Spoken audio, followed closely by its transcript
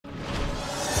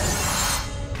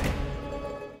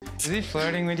Is he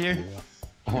flirting with you?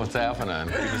 What's happening?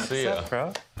 Good to see you. What's up,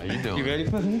 bro? How you doing? You ready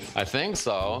for this? I think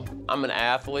so. I'm an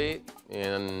athlete,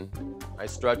 and I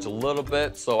stretch a little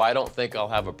bit, so I don't think I'll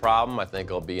have a problem. I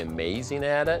think I'll be amazing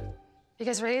at it. You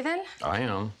guys ready then? I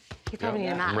am. You probably need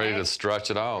a mat, I'm ready right? to stretch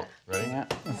it out. Ready? Yeah,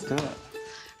 let's do it.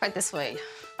 Right this way.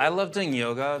 I love doing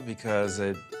yoga because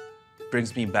it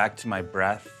brings me back to my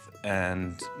breath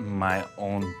and my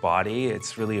own body.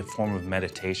 It's really a form of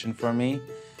meditation for me.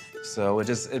 So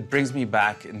it brings me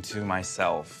back into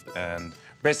myself. And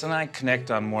Brace and I connect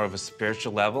on more of a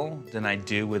spiritual level than I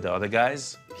do with the other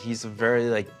guys. He's a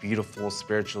very beautiful,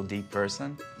 spiritual, deep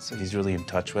person. So he's really in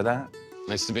touch with that.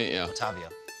 Nice to meet you.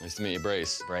 Otavio. Nice to meet you,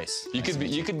 Brace. Brace. You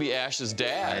could be Ash's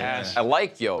dad. I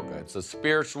like yoga. It's a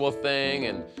spiritual thing,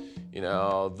 and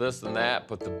this and that.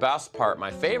 But the best part, my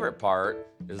favorite part,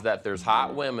 is that there's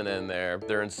hot women in there.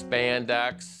 They're in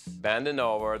spandex, bending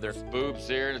over. There's boobs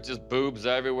here, and it's just boobs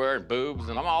everywhere, and boobs,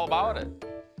 and I'm all about it.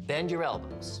 Bend your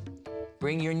elbows.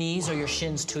 Bring your knees or your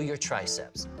shins to your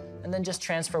triceps. And then just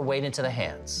transfer weight into the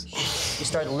hands. You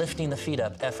start lifting the feet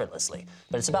up effortlessly.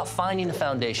 But it's about finding the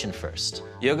foundation first.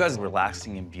 Yoga is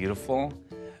relaxing and beautiful,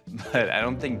 but I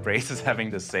don't think Brace is having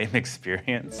the same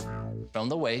experience. From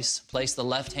the waist, place the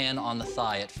left hand on the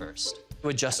thigh at first. You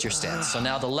adjust your stance. So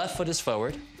now the left foot is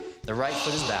forward, the right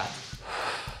foot is back.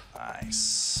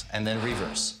 Nice. And then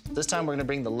reverse. This time we're gonna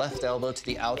bring the left elbow to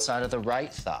the outside of the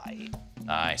right thigh.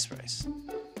 Nice, Brace.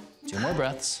 2 more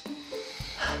breaths.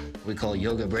 We call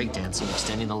yoga breakdancing,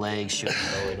 extending the legs, shooting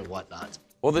forward and whatnot.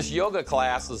 Well, this yoga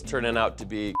class is turning out to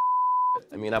be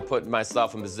I mean, I put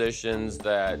myself in positions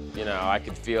that, I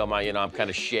could feel I'm kind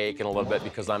of shaking a little bit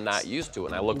because I'm not used to it.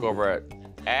 And I look over at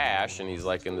Ash, and he's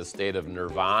like in the state of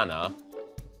nirvana.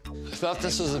 I thought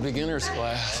this was a beginner's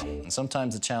class. And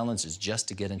sometimes the challenge is just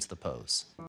to get into the pose.